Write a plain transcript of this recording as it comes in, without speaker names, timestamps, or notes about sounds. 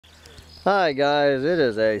Hi guys, it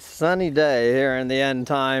is a sunny day here in the end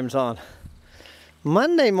times on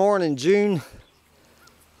Monday morning, June,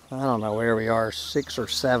 I don't know where we are, 6th or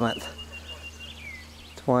 7th,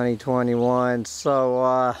 2021.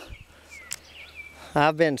 So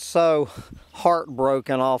I've been so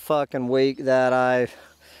heartbroken all fucking week that I've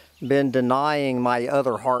been denying my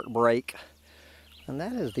other heartbreak. And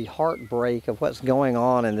that is the heartbreak of what's going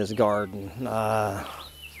on in this garden.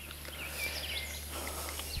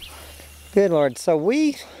 Good Lord, so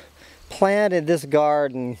we planted this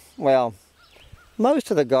garden, well, most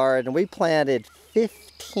of the garden we planted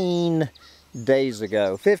 15 days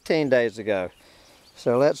ago.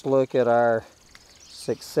 So let's look at our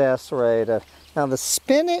success rate. Now the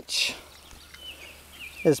spinach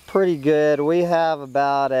is pretty good. We have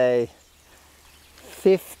about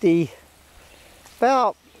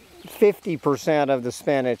 50% of the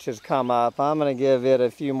spinach has come up. I'm going to give it a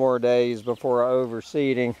few more days before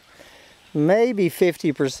overseeding. Maybe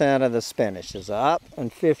 50% of the spinach is up in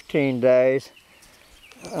 15 days.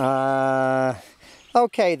 Okay,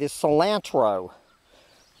 the cilantro.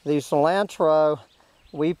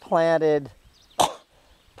 We planted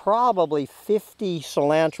probably 50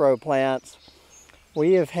 cilantro plants.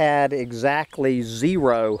 We have had exactly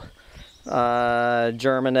 0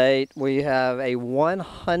 germinate. We have a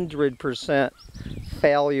 100%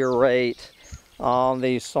 failure rate on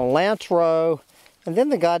the cilantro. And then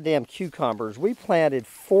the goddamn cucumbers. We planted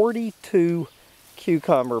 42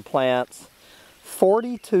 cucumber plants.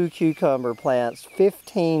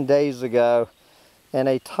 15 days ago. And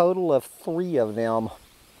a total of 3 of them.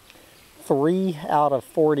 3 out of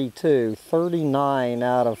 42. 39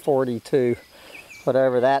 out of 42.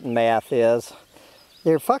 Whatever that math is.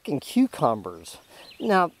 They're fucking cucumbers.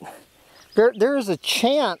 Now, there's a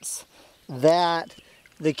chance that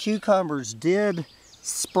the cucumbers did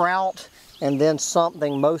sprout and then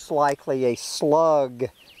something, most likely a slug,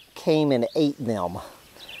 came and ate them.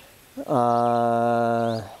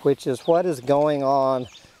 Which is what is going on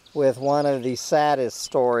with one of the saddest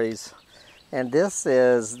stories. And this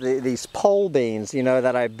is these pole beans, you know,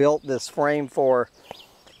 that I built this frame for.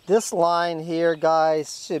 This line here,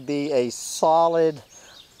 guys, should be a solid,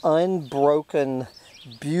 unbroken,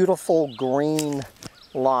 beautiful green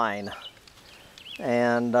line.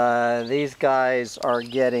 And these guys are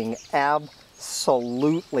getting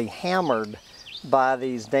absolutely hammered by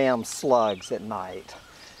these damn slugs at night.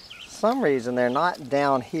 For some reason they're not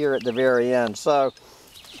down here at the very end. So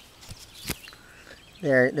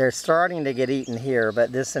they're starting to get eaten here,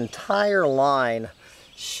 but this entire line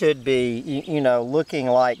should be, you know, looking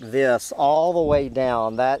like this all the way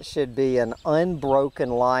down. That should be an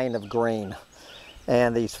unbroken line of green.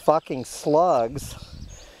 And these fucking slugs.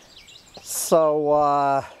 So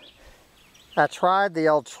I tried the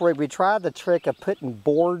old trick. We tried the trick of putting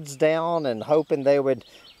boards down and hoping they would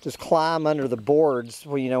just climb under the boards,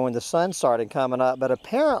 you know, when the sun started coming up. But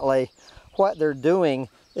apparently what they're doing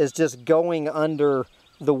is just going under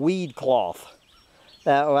the weed cloth.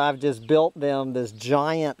 I've just built them this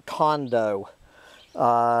giant condo,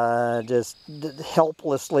 just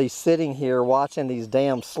helplessly sitting here watching these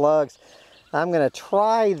damn slugs. I'm going to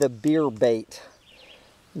try the beer bait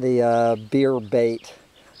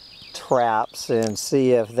traps and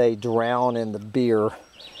see if they drown in the beer.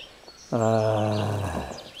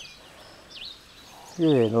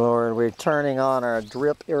 Good Lord, we're turning on our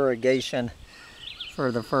drip irrigation for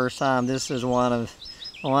the first time. This is one of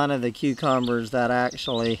the cucumbers that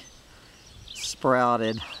actually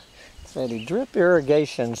sprouted. So the drip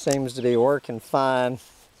irrigation seems to be working fine.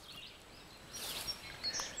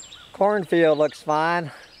 Cornfield looks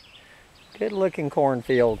fine. Good looking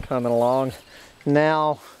cornfield coming along.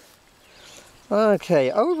 Now, okay,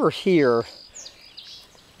 over here,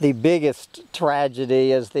 the biggest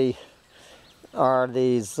tragedy is these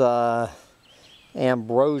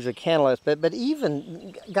ambrosia cantaloupes, but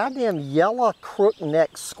even goddamn yellow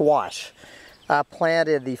crookneck squash. I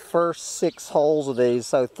planted the first 6 holes of these,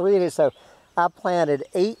 so 3 of these. So I planted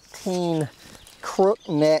 18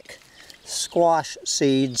 crookneck squash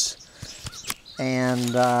seeds,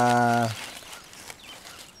 and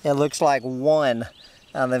it looks like 1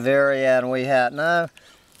 on the very end. We had, no,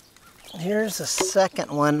 here's the second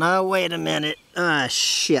one. No, wait a minute. Ah,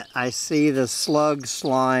 shit. I see the slug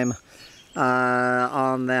slime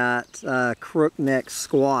on that crookneck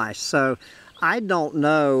squash. So I don't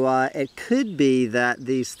know. It could be that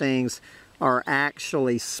these things are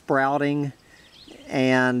actually sprouting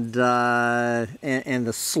and the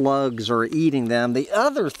slugs are eating them. The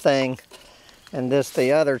other thing, and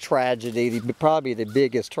the other tragedy, probably the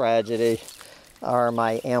biggest tragedy, are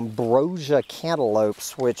my ambrosia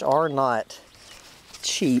cantaloupes, which are not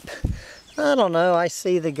cheap. I don't know, I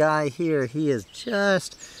see the guy here,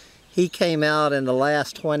 he came out in the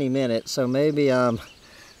last 20 minutes, so maybe I'm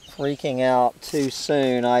freaking out too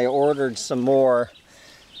soon. I ordered some more,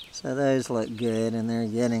 so those look good, and they're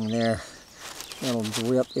getting their little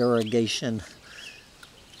drip irrigation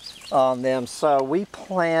on them. So we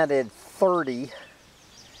planted 30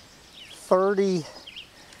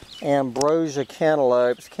 ambrosia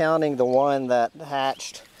cantaloupes, counting the one that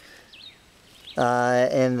hatched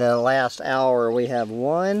in the last hour. We have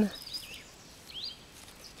 1,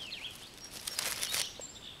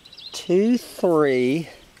 2, 3,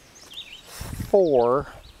 4,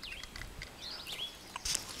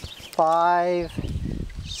 5,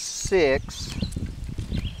 6,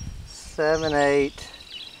 7, 8,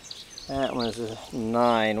 that was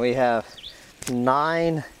 9. We have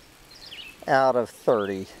 9 out of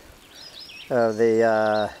 30 of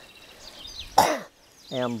the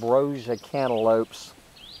ambrosia cantaloupes.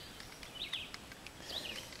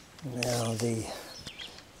 Now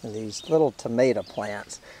these little tomato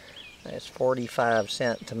plants, these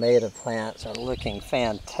 45-cent tomato plants are looking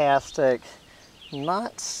fantastic.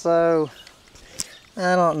 Not so,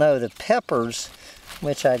 I don't know, the peppers,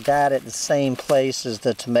 which I got at the same place as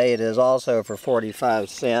the tomatoes, also for 45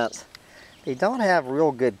 cents. They don't have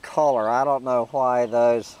real good color. I don't know why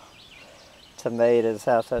those tomatoes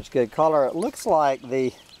have such good color. It looks like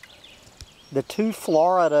the 2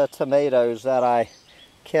 Florida tomatoes that I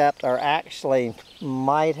kept are actually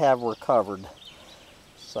might have recovered.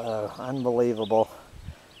 So unbelievable.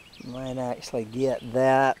 Might actually get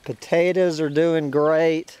that. Potatoes are doing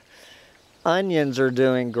great. Onions are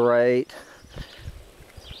doing great.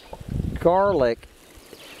 Garlic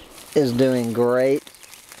is doing great.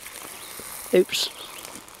 Oops.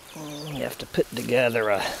 You have to put together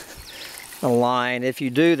a line. If you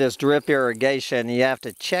do this drip irrigation, you have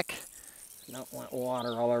to check. I don't want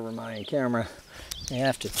water all over my camera. You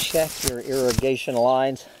have to check your irrigation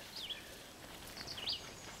lines.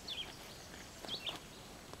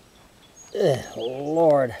 Ugh,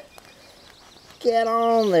 Lord. Get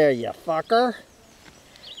on there, you fucker.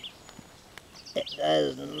 It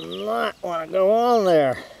does not want to go on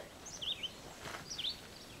there.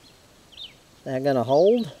 Is that gonna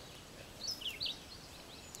hold?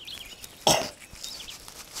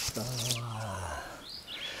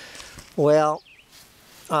 Well,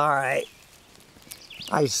 all right.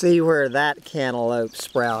 I see where that cantaloupe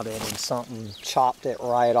sprouted and something chopped it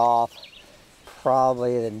right off.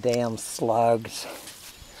 Probably the damn slugs.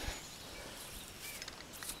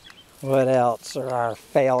 What else are our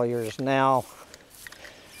failures now?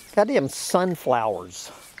 Goddamn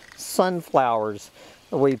sunflowers. Sunflowers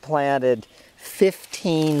we planted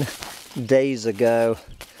 15 days ago.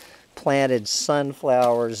 Planted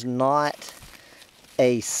sunflowers, not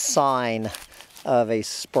a sign of a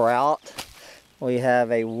sprout. We have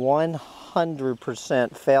a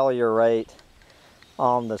 100% failure rate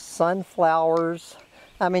on the sunflowers.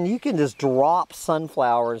 I mean, you can just drop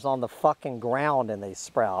sunflowers on the fucking ground and they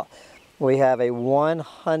sprout. We have a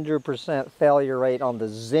 100% failure rate on the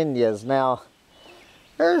zinnias. Now,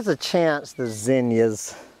 there's a chance the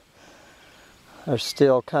zinnias are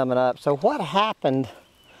still coming up. So what happened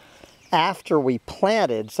after we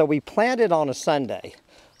planted? So we planted on a Sunday,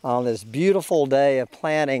 on this beautiful day of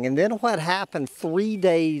planting. And then what happened 3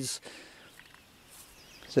 days,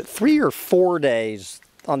 is it 3 or 4 days?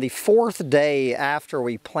 On the 4th day after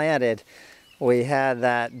we planted, we had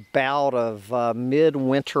that bout of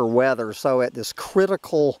midwinter weather. So at this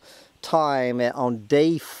critical time, on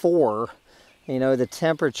day 4, you know, the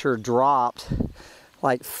temperature dropped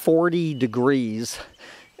like 40 degrees.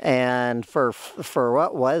 And for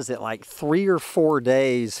what was it, like 3 or 4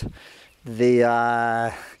 days,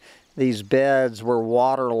 these beds were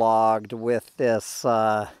waterlogged with this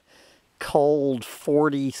cold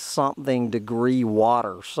 40-something degree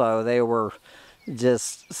water. So they were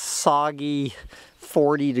just soggy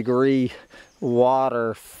 40-degree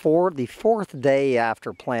water for the 4th day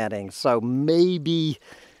after planting. So maybe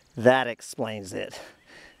that explains it.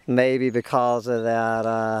 Maybe because of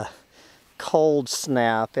that cold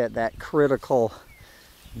snap at that critical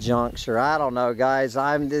juncture. I don't know, guys.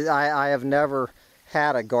 I have never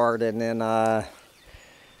had a garden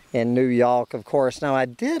in New York, of course. Now I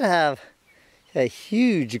did have a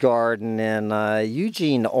huge garden in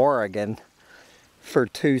Eugene, Oregon for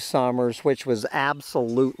 2 summers, which was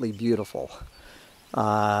absolutely beautiful.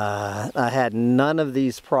 I had none of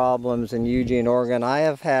these problems in Eugene, Oregon. I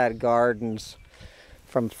have had gardens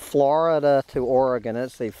from Florida to Oregon.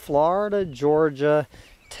 Let's see, Florida, Georgia,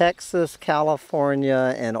 Texas,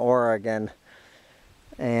 California, and Oregon.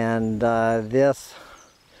 And this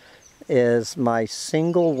is my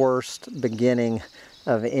single worst beginning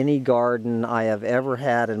of any garden I have ever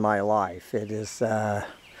had in my life. It is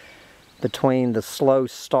between the slow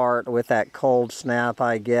start with that cold snap,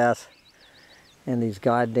 I guess, and these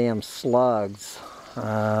goddamn slugs.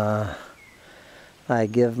 I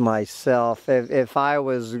give myself, if I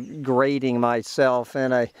was grading myself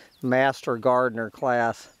in a master gardener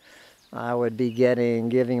class, I would be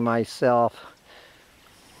giving myself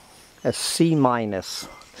a C-.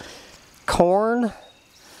 Corn,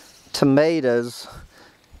 tomatoes,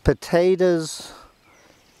 potatoes,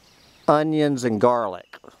 onions, and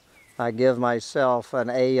garlic. I give myself an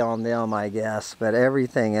A on them, I guess, but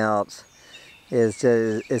everything else is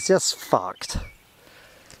just fucked.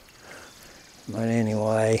 But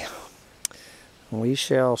anyway, we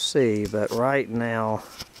shall see. But right now,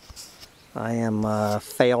 I am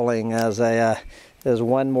failing as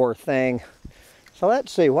one more thing. So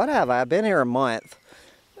let's see, what have I? I've been here a month.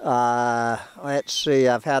 Let's see,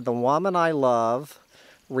 I've had the woman I love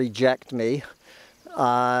reject me.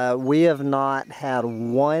 We have not had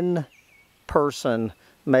one person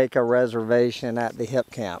make a reservation at the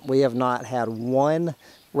hip camp. We have not had one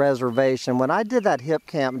reservation. When I did that hip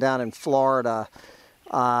camp down in Florida,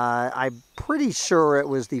 I'm pretty sure it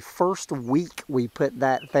was the first week we put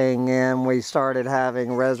that thing in. We started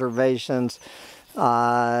having reservations.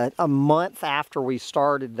 A month after we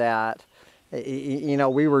started that, you know,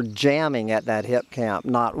 we were jamming at that hip camp.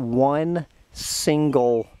 Not one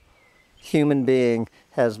single human being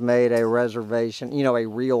has made a reservation, you know, a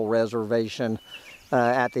real reservation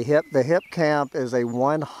at the hip. The hip camp is a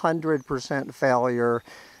 100% failure.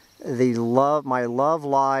 My love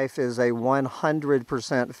life is a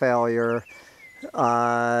 100% failure.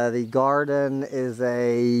 The garden is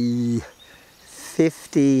a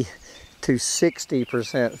 50 to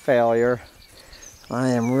 60% failure. I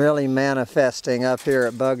am really manifesting up here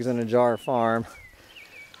at Bugs in a Jar Farm.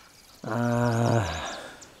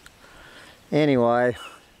 Anyway,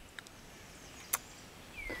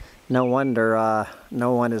 no wonder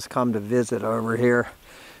no one has come to visit over here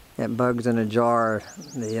at Bugs in a Jar.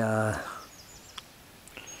 The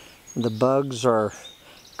bugs are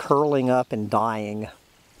curling up and dying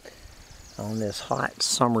on this hot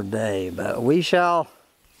summer day, but we shall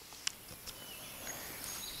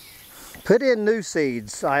put in new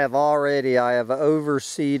seeds. I have overseeded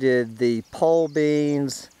the pole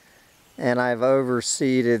beans, and I've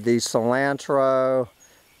overseeded the cilantro,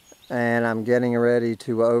 and I'm getting ready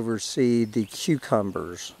to overseed the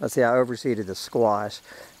cucumbers. Let's see, I overseeded the squash.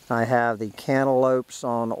 I have the cantaloupes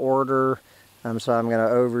on order, so I'm going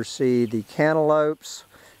to overseed the cantaloupes,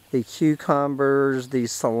 the cucumbers, the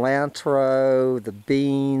cilantro, the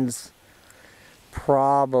beans,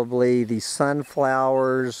 probably the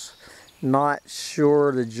sunflowers. Not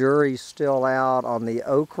sure, the jury's still out on the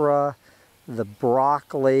okra, the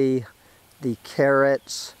broccoli, the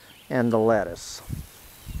carrots, and the lettuce.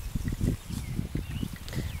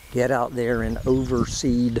 Get out there and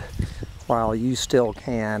overseed while you still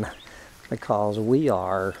can, because we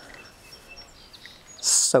are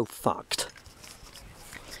so fucked.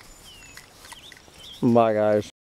 Bye, guys.